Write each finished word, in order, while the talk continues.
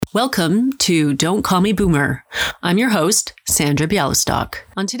Welcome to Don't Call Me Boomer. I'm your host, Sandra Bialystock.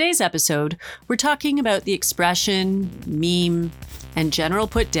 On today's episode, we're talking about the expression, meme, and general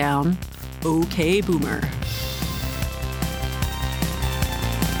put down, okay boomer.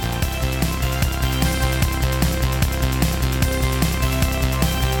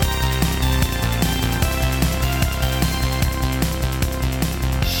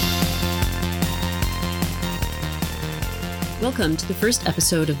 Welcome to the first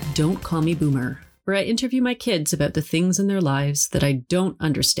episode of Don't Call Me Boomer, where I interview my kids about the things in their lives that I don't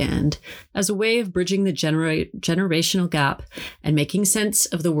understand as a way of bridging the generational gap and making sense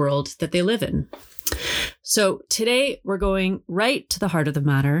of the world that they live in. So today we're going right to the heart of the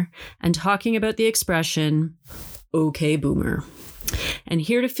matter and talking about the expression, okay boomer. And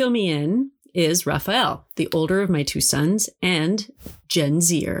here to fill me in is Raphael, the older of my two sons and Gen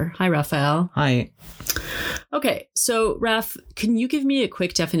Zer. Hi, Raphael. Hi. Okay, so Raph, can you give me a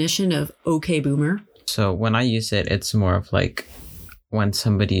quick definition of okay boomer? So when I use it, it's more of like when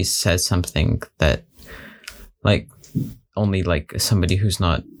somebody says something that like only like somebody who's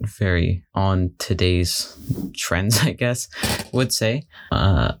not very on today's trends, I guess, would say.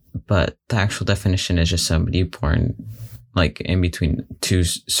 But the actual definition is just somebody born like in between two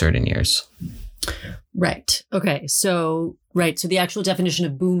certain years. Right. Okay. So the actual definition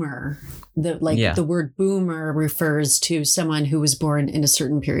of boomer, the word boomer refers to someone who was born in a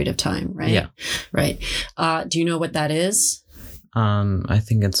certain period of time, right? Yeah. Right. Do you know what that is? I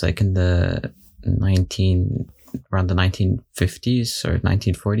think it's like in the around the 1950s or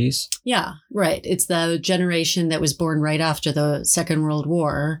 1940s. Yeah, right. It's the generation that was born right after the Second World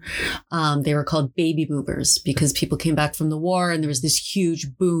War. They were called baby boomers because people came back from the war and there was this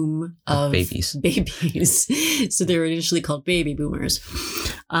huge boom of babies. So they were initially called baby boomers.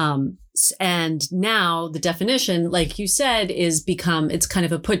 And now the definition, like you said, it's kind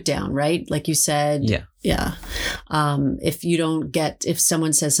of a put down, right? Like you said. Yeah. Yeah. If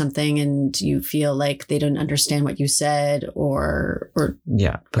someone says something and you feel like they don't understand what you said or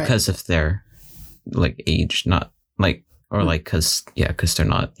yeah, because of their like age, not like, or like, cause they're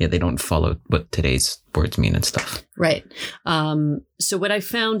not, they don't follow what today's words mean and stuff. Right. So what I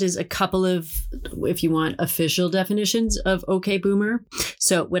found is a couple of, if you want, official definitions of okay boomer.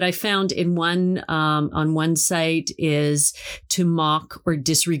 So what I found in on one site is to mock or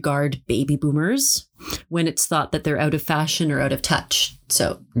disregard baby boomers when it's thought that they're out of fashion or out of touch.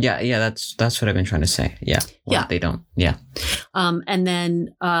 So yeah, that's what I've been trying to say. Yeah. Well, they don't. Yeah. And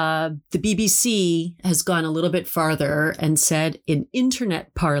then the BBC has gone a little bit farther and said in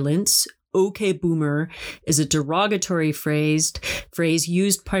internet parlance, okay boomer is a derogatory phrase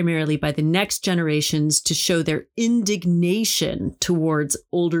used primarily by the next generations to show their indignation towards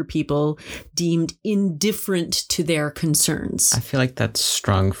older people deemed indifferent to their concerns. I feel like that's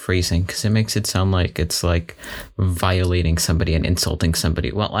strong phrasing because it makes it sound like it's like violating somebody and insulting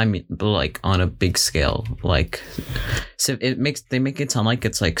somebody. Well, I mean, like on a big scale, like, so they make it sound like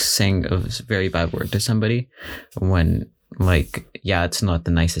it's like saying a very bad word to somebody when, like, yeah, it's not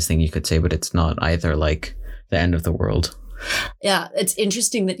the nicest thing you could say, but it's not either like the end of the world. Yeah, it's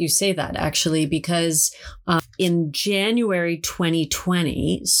interesting that you say that, actually, because in January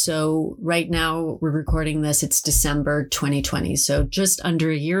 2020, so right now we're recording this, it's December 2020, so just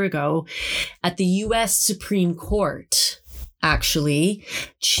under a year ago, at the U.S. Supreme Court, actually,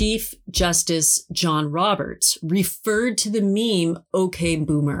 Chief Justice John Roberts referred to the meme okay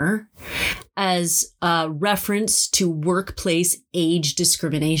boomer as a reference to workplace age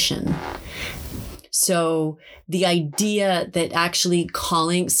discrimination. So the idea that actually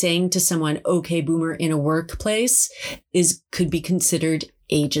saying to someone okay boomer in a workplace could be considered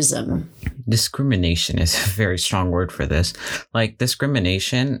ageism. Discrimination is a very strong word for this. Like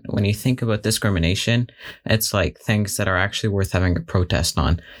discrimination, when you think about discrimination, it's like things that are actually worth having a protest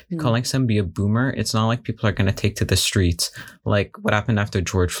on. Calling somebody a boomer, it's not like people are going to take to the streets. Like what happened after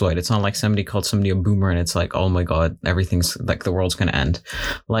George Floyd. It's not like somebody called somebody a boomer and it's like, oh my God, everything's like the world's going to end.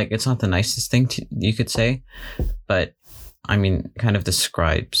 Like it's not the nicest thing you could say, but I mean, kind of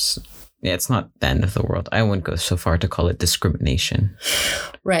describes. Yeah, it's not the end of the world. I wouldn't go so far to call it discrimination.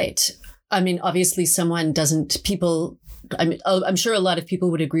 Right. I mean, obviously I'm sure a lot of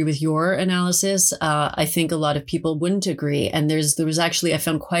people would agree with your analysis. I think a lot of people wouldn't agree. And there was actually, I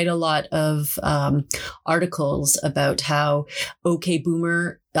found quite a lot of articles about how okay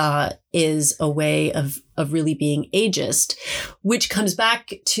boomer is a way of really being ageist, which comes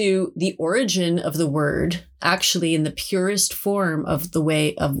back to the origin of the word. Actually, in the purest form of the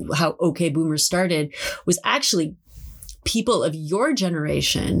way of how okay boomer started was actually people of your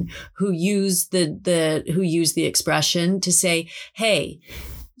generation who use the expression to say, hey,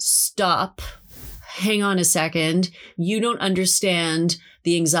 stop, hang on a second. You don't understand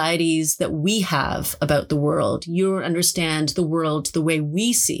the anxieties that we have about the world. You don't understand the world the way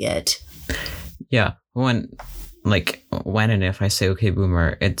we see it. Yeah. When and if I say, okay,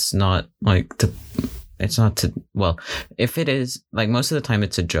 boomer, it's not like if it is, like, most of the time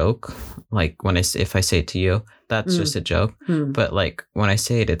it's a joke. Like if I say it to you, that's just a joke. But like when I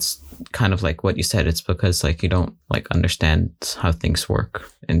say it, it's kind of like what you said. It's because like you don't like understand how things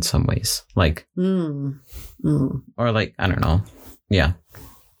work in some ways. Like, or like, I don't know. Yeah.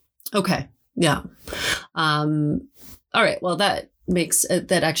 Okay. Yeah. All right. Well, that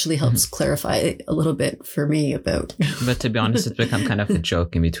actually helps clarify a little bit for me about. But to be honest, it's become kind of a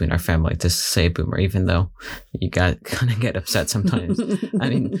joke in between our family to say boomer, even though you kind of get upset sometimes. I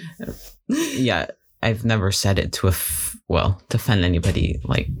mean, yeah, I've never said it to offend anybody,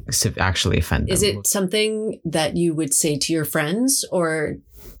 like to actually offend them. Is it something that you would say to your friends, or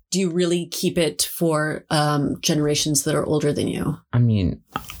do you really keep it for generations that are older than you? I mean,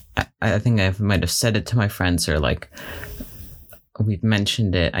 I think I might have said it to my friends, or like we've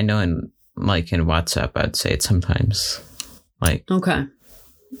mentioned it. I know in WhatsApp, I'd say it sometimes. Like, okay.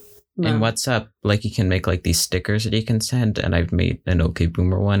 In WhatsApp, like you can make like these stickers that you can send, and I've made an okay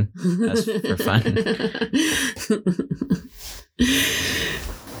boomer one for fun.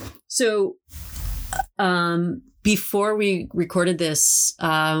 So, before we recorded this,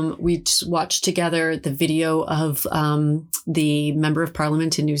 we just watched together the video of the Member of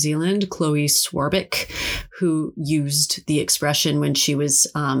Parliament in New Zealand, Chloe Swarbrick, who used the expression when she was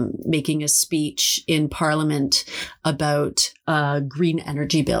making a speech in Parliament about a green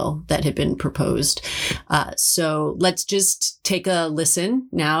energy bill that had been proposed. So let's just take a listen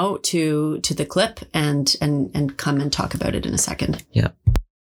now to the clip and come and talk about it in a second. Yeah.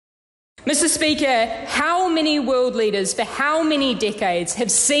 Mr. Speaker, how many world leaders for how many decades have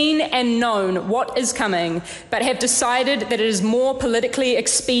seen and known what is coming, but have decided that it is more politically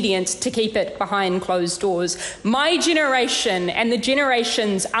expedient to keep it behind closed doors? My generation and the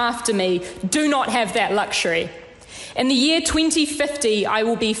generations after me do not have that luxury. In the year 2050, I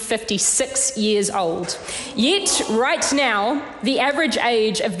will be 56 years old. Yet, right now, the average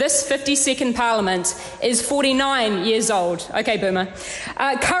age of this 52nd Parliament is 49 years old. Okay, boomer.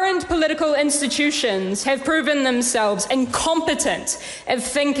 Current political institutions have proven themselves incompetent of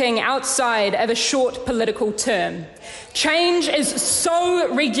thinking outside of a short political term. Change is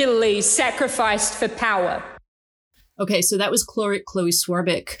so regularly sacrificed for power. Okay, so that was Chloe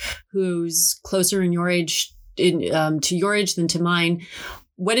Swarbrick, who's closer in your age to your age than to mine.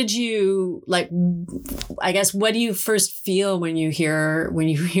 What did you like? I guess what do you first feel when you hear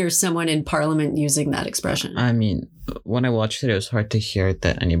someone in Parliament using that expression? I mean, when I watched it was hard to hear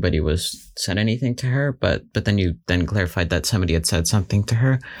that anybody said anything to her, but then you clarified that somebody had said something to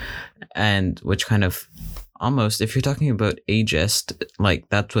her, and which kind of almost, if you're talking about ageist, like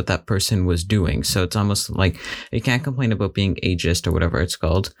that's what that person was doing. So it's almost like you can't complain about being ageist or whatever it's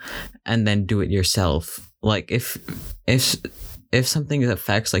called, and then do it yourself. Like if something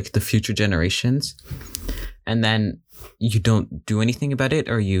affects like the future generations, and then you don't do anything about it,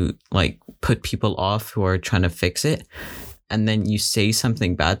 or you like put people off who are trying to fix it, and then you say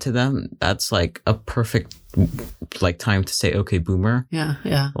something bad to them, that's like a perfect like time to say, okay, boomer.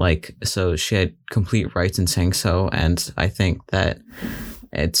 Yeah. Like, so she had complete rights in saying so, and I think that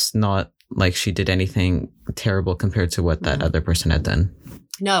it's not like she did anything terrible compared to what that other person had done.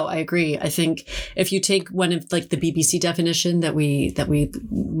 No, I agree. I think if you take one of like the BBC definition that we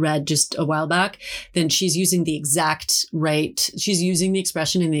read just a while back, then she's using the exact right. She's using the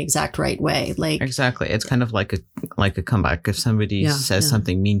expression in the exact right way. Like exactly, it's kind of like a comeback. If somebody says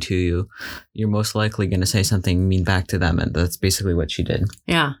something mean to you, you're most likely going to say something mean back to them, and that's basically what she did.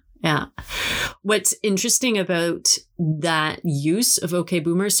 Yeah. Yeah. What's interesting about that use of okay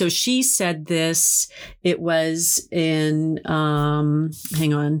boomer, so she said this, it was in,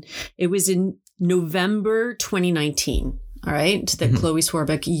 it was in November 2019, all right, that Chloe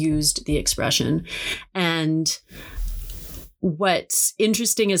Swarbrick used the expression. And what's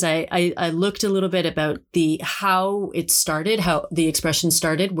interesting is I looked a little bit about how it started, how the expression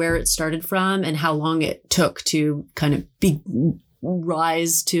started, where it started from, and how long it took to kind of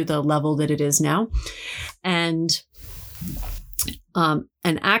rise to the level that it is now. And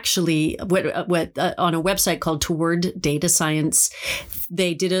actually what on a website called Toward Data Science,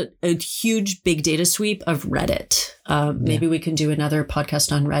 they did a huge big data sweep of Reddit. Maybe we can do another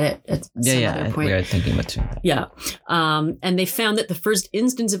podcast on Reddit at some other point. We are thinking about it. Yeah. And they found that the first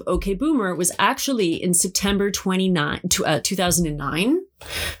instance of okay boomer was actually in September 2009.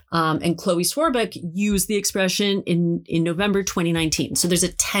 And Chloe Swarbrick used the expression in November 2019. So there's a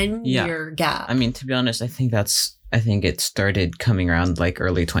 10-year gap. I mean, to be honest, I think it started coming around like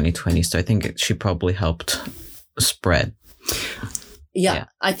early 2020. So I think she probably helped spread. Yeah,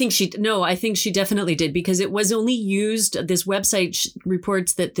 I think she definitely did, because it was only used. This website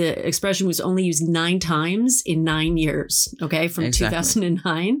reports that the expression was only used 9 times in 9 years. Okay. From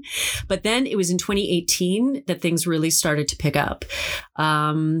 2009. But then it was in 2018 that things really started to pick up.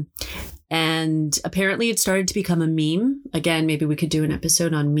 And apparently it started to become a meme. Again, maybe we could do an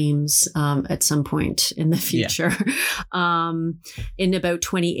episode on memes at some point in the future, in about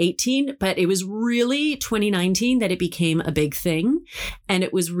 2018. But it was really 2019 that it became a big thing. And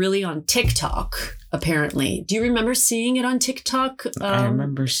it was really on TikTok, apparently. Do you remember seeing it on TikTok? I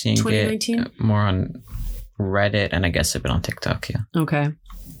remember seeing 2019? It more on Reddit, and I guess a bit on TikTok, yeah. Okay.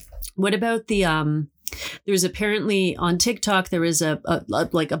 What about the... There was apparently on TikTok, there was a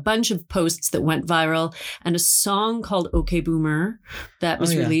bunch of posts that went viral, and a song called OK Boomer that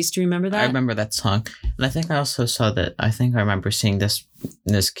was released. Do you remember that? I remember that song. And I think I also saw that. I think I remember seeing this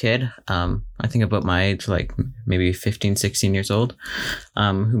kid, I think about my age, like maybe 15, 16 years old,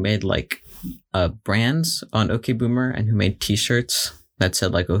 who made like brands on OK Boomer, and who made t-shirts that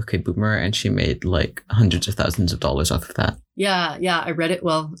said like OK Boomer, and she made like hundreds of thousands of dollars off of that. Yeah, I read it.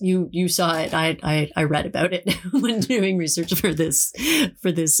 Well, you saw it. I read about it when doing research for this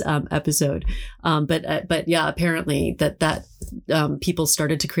episode. But yeah, apparently that people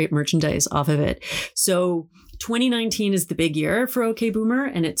started to create merchandise off of it. So 2019 is the big year for OK Boomer,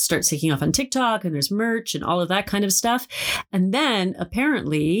 and it starts taking off on TikTok, and there's merch and all of that kind of stuff. And then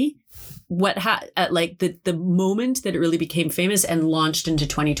apparently, the moment that it really became famous and launched into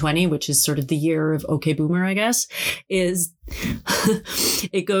 2020, which is sort of the year of OK Boomer, I guess, is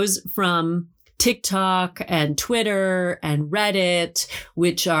it goes from TikTok and Twitter and Reddit,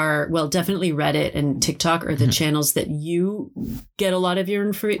 which are, well, definitely Reddit and TikTok are the channels that you get a lot of your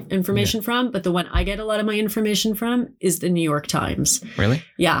information from. But the one I get a lot of my information from is the New York Times. Really?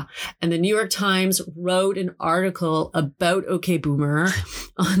 Yeah. And the New York Times wrote an article about OK Boomer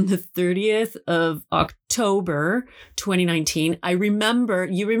on the 30th of October 2019.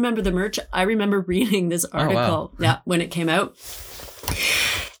 You remember the merch? I remember reading this article when it came out.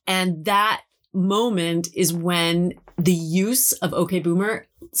 And that moment is when the use of OK Boomer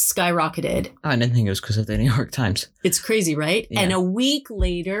skyrocketed. I didn't think it was because of the New York Times. It's crazy, right? Yeah. And a week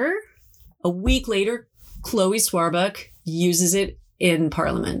later, Chloe Swarbrick uses it in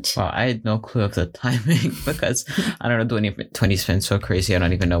Parliament. Well, I had no clue of the timing because I don't know, 2020's been so crazy. I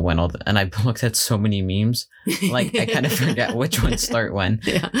don't even know when and I looked at so many memes. Like I kind of forget which ones start when.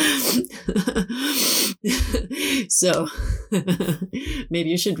 Yeah. So maybe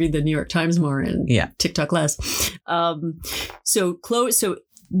you should read the New York Times more and TikTok less. So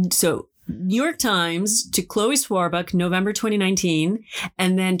New York Times to Chloe Swarbrick, November 2019.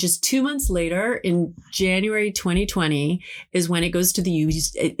 And then just 2 months later, in January 2020, is when it goes to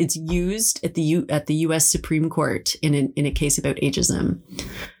it's used at the U.S. Supreme Court in a case about ageism.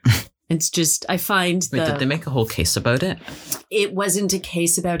 It's just, I find did they make a whole case about it? It wasn't a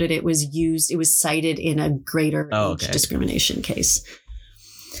case about it. It was cited in a greater age discrimination case.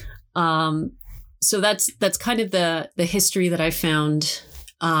 So that's kind of the history that I found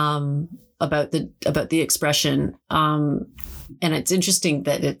about the expression. And it's interesting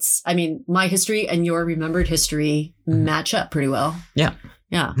that my history and your remembered history match up pretty well. Yeah.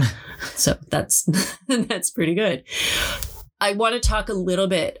 Yeah. So that's pretty good. I want to talk a little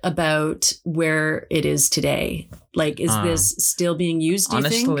bit about where it is today. Like, is this still being used, do you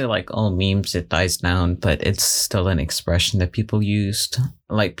think? Honestly, like all memes, it dies down, but it's still an expression that people use,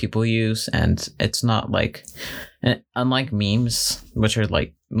 and it's not like, unlike memes, which are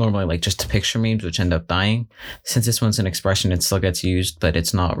like normally like just picture memes, which end up dying. Since this one's an expression, it still gets used, but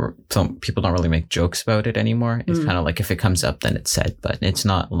it's not, people don't really make jokes about it anymore. It's kind of like if it comes up, then it's said, but it's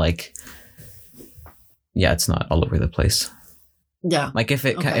not like, it's not all over the place. Yeah. Like if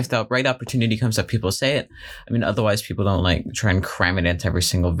the right opportunity comes up, people say it. I mean, otherwise people don't like try and cram it into every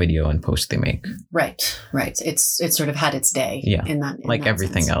single video and post they make. Right. It's sort of had its day. Yeah. In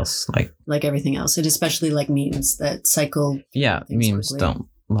everything else. Like everything else. And especially like memes that cycle. Yeah. Memes quickly. Don't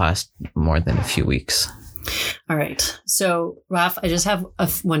last more than a few weeks. All right. So Raf, I just have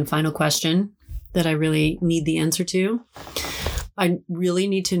one final question that I really need the answer to. I really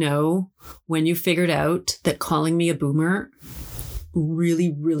need to know when you figured out that calling me a boomer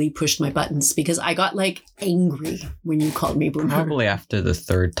really, really pushed my buttons, because I got like angry when you called me boomer. Probably after the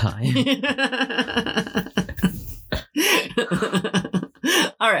third time.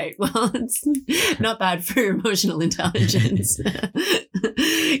 All right. Well, it's not bad for your emotional intelligence.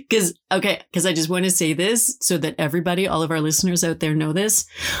 Because I just want to say this so that everybody, all of our listeners out there know this.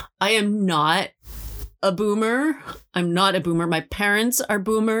 I am not a boomer. I'm not a boomer. My parents are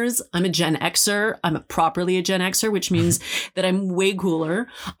boomers. I'm a Gen Xer. I'm properly a Gen Xer, which means that I'm way cooler.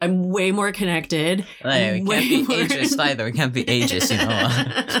 I'm way more connected. We can't be ageist either. We can't be ageist,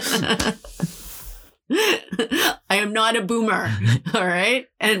 I am not a boomer. All right.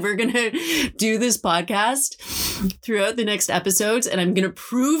 And we're going to do this podcast throughout the next episodes. And I'm going to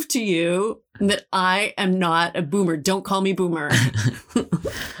prove to you that I am not a boomer. Don't call me boomer.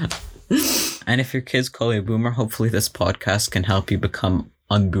 And if your kids call you a boomer, hopefully this podcast can help you become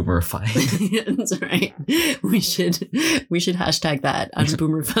unboomerified. That's right. We should hashtag that,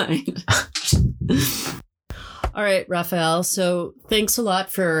 unboomerified. All right, Raphael. So thanks a lot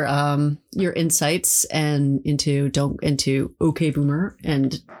for your insights and into OK Boomer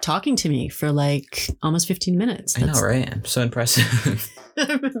and talking to me for like almost 15 minutes. I know, right? I'm so impressive.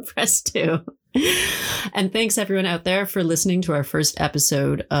 I'm impressed too. And thanks everyone out there for listening to our first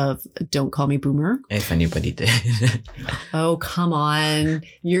episode of Don't Call Me Boomer. If anybody did. Oh, come on.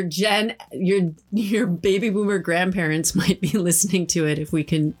 Your baby boomer grandparents might be listening to it if we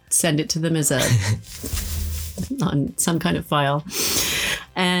can send it to them as on some kind of file.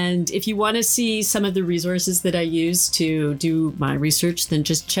 And if you want to see some of the resources that I use to do my research, then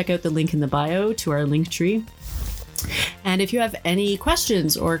just check out the link in the bio to our link tree. And if you have any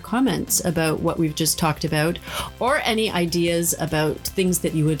questions or comments about what we've just talked about, or any ideas about things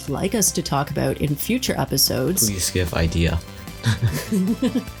that you would like us to talk about in future episodes, please give idea.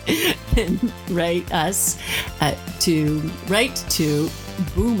 And write to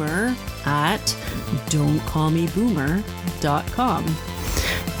boomer@don'tcallmeboomer.com.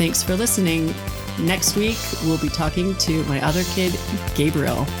 Thanks for listening. Next week, we'll be talking to my other kid,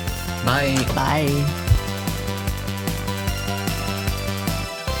 Gabriel. Bye. Bye.